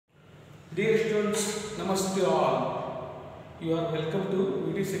Dear students, Namaste all. You are welcome to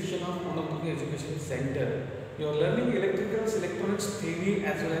video section of Vocational Education Center. You are learning electricals, electronics theory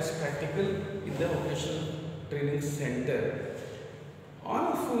as well as practical in the Vocational Training Center.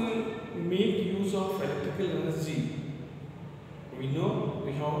 All of we make use of electrical energy. We know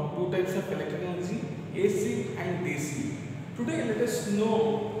we have two types of electrical energy, AC and DC. Today let us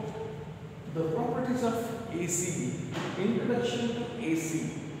know the properties of AC. Introduction to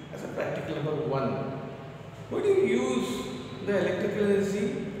AC. As a practical number 1. Why do you use the electrical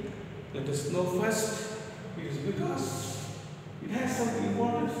energy? Let us know first. It is because it has some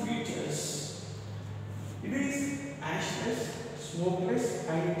important features. It is ashless, smokeless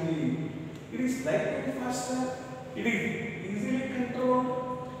and clean. It is lightweight faster. It is easily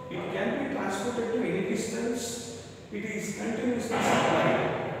controlled. It can be transported to any distance. It is continuously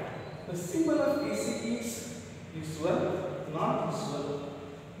supplied. The symbol of AC is this one, not this one.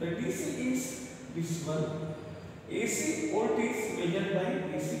 The DC is this one. AC volt is measured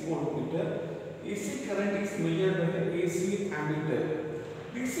by AC voltmeter. AC current is measured by AC ammeter.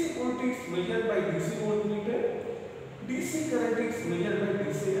 DC volt is measured by DC voltmeter. DC current is measured by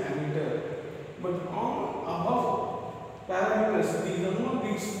DC ammeter. But all above parameters,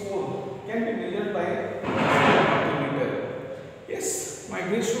 these four can be measured by voltmeter. Yes, my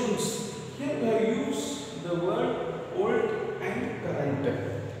dear students, here we have used the word volt and current.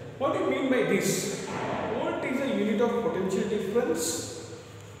 What do you mean by this? Volt is a unit of potential difference.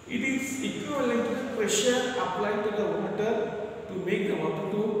 It is equivalent to the pressure applied to the water to make the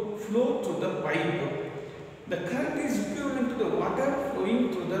water to flow through the pipe. The current is equivalent to the water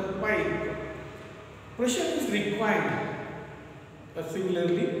flowing through the pipe. Pressure is required.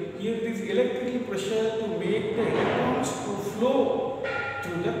 Similarly, here it is electrical pressure to make the electrons to flow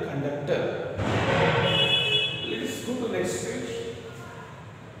through the conductor. Let us go to the next page.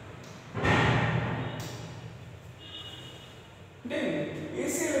 Then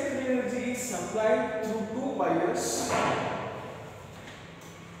AC electrical energy is supplied through two wires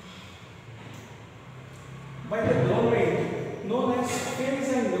by the ground known as phase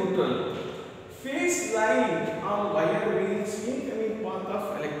and neutral. Phase line or wire means incoming path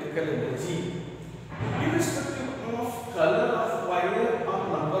of electrical energy. Irrespective of color of wire or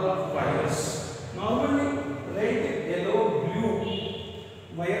number of wires. Normally red, yellow, blue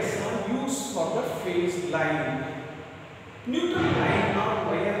wires are used for the phase line. Neutral line or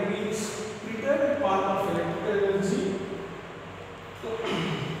wire means return path of electrical energy.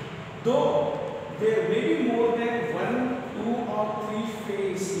 Though there may be more than 1, 2 or 3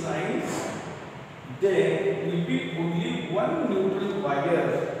 phase lines, there will be only one neutral wire.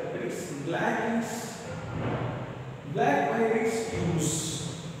 That is black wire is used.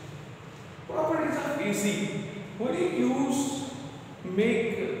 Properties of AC. What do you use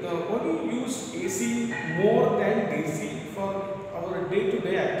AC more than DC for our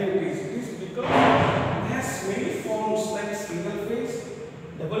day-to-day activities? It is because it has many forms like single phase,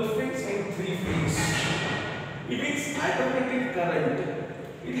 double phase and three phase. It is alternating current.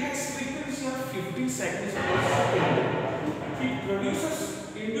 It has frequency of 50 cycles per second. It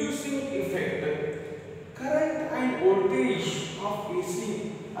produces inducing effect. Current and voltage of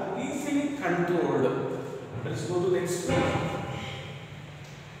AC are easily controlled. Let's go to the next page.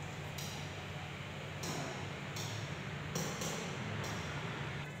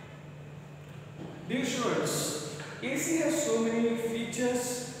 Dear students, AC has so many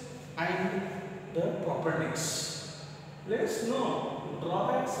features and the properties. Let us know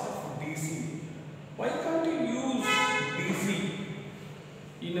drawbacks of DC. Why can't you use DC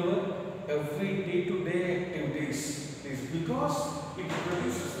in our every day-to-day activities? It is because it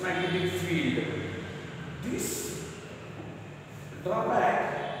produces magnetic field. This drawback,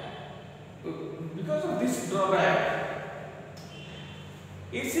 because of this drawback,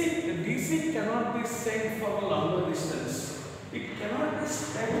 DC cannot be sent for a longer distance. It cannot be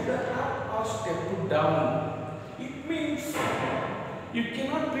stepped up or stepped down. It means you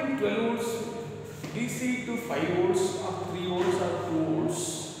cannot bring 12 volts DC to 5 volts or 3 volts or 2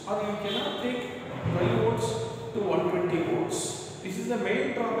 volts, or you cannot take 12 volts to 120 volts. This is the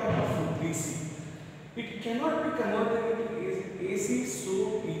main drawback of DC. It cannot be converted into AC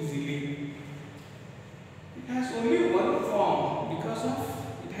so easily. It has only one form because of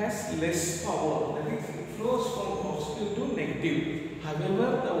it has less power, that is it flows from positive to negative.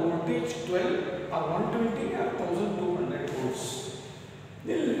 However, the voltage 12 or 120 or 1200 volts.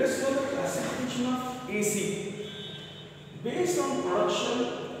 Then let us know the classification of AC. Based on production,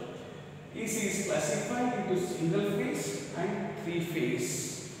 AC is classified into single phase and three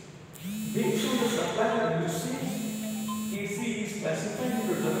phase. Based on the supply of usage, AC is classified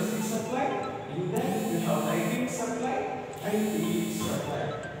into domestic supply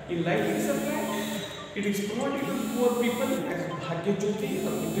In lighting supply, it is provided to poor people as Bhagya Jyoti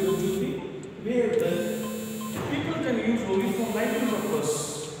or Buddha Jyoti, where the people can use only for lighting purpose.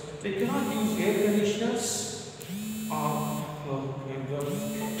 They cannot use air conditioners or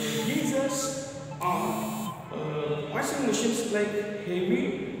geysers or washing machines like heavy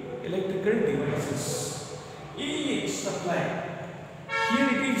electrical devices. EH supply. Here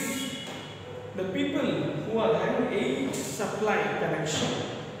it is. The people who are having EH supply connection,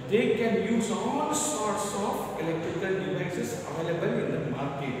 they can use all sorts of electrical devices available in the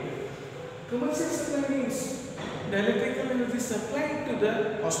market. Commercial supply means the electrical energy supplied to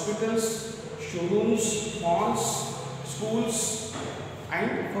the hospitals, showrooms, malls, schools,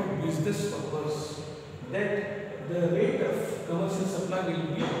 and for business purpose. That the rate of commercial supply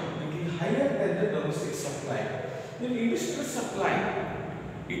will be little higher than the domestic supply. In industrial supply,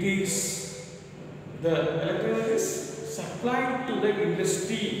 it is the electricity is supplied to the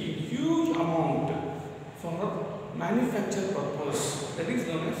industry in huge amount for manufacture purpose. That is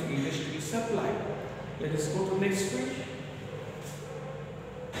known as industrial supply. Let us go to the next page.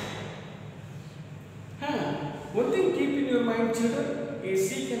 One thing keep in your mind, children,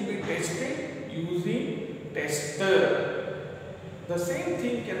 AC can be tested using tester. The same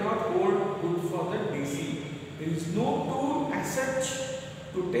thing cannot hold good for the DC. There is no tool as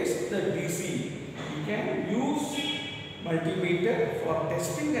such to test the DC. You can use multimeter for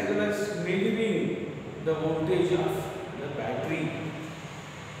testing as well as measuring the voltage of the battery.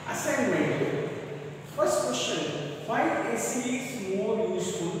 Assignment. First question. Why AC is more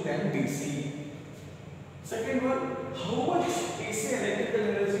useful than DC? Second one. How much AC electrical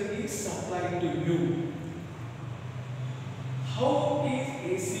energy is supplied to you? How is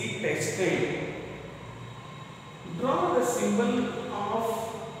AC tested? Draw the symbol of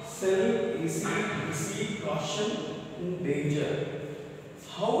cell AC, DC, caution, danger.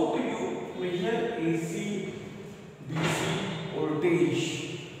 How do you measure AC, DC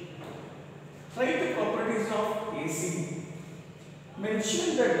voltage? Write the properties of AC.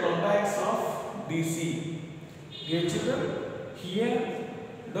 Mention the drawbacks of DC. Dear children, here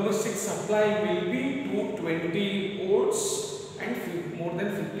domestic supply will be 220 volts and more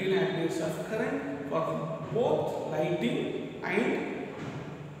than 15 amperes of current for both lighting and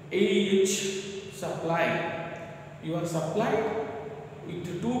AH supply. You are supplied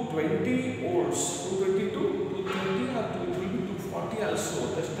with 220 volts, 220 to 230 or 240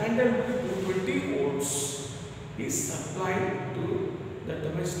 also. The standard will be 220 volts is supplied to the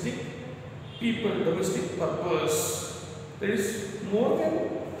domestic people, domestic purpose. There is more than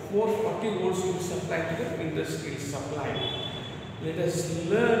 440 volts will be supplied to the industrial supply. Let us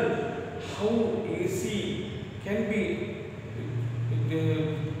learn how AC can be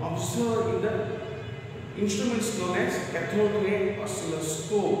observed in the instruments known as cathode ray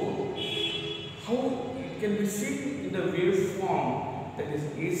oscilloscope. How it can be seen in the waveform, that is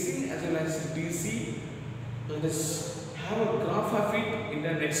AC as well as DC. Let us have a graph of it in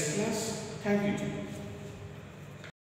the next class. Thank you.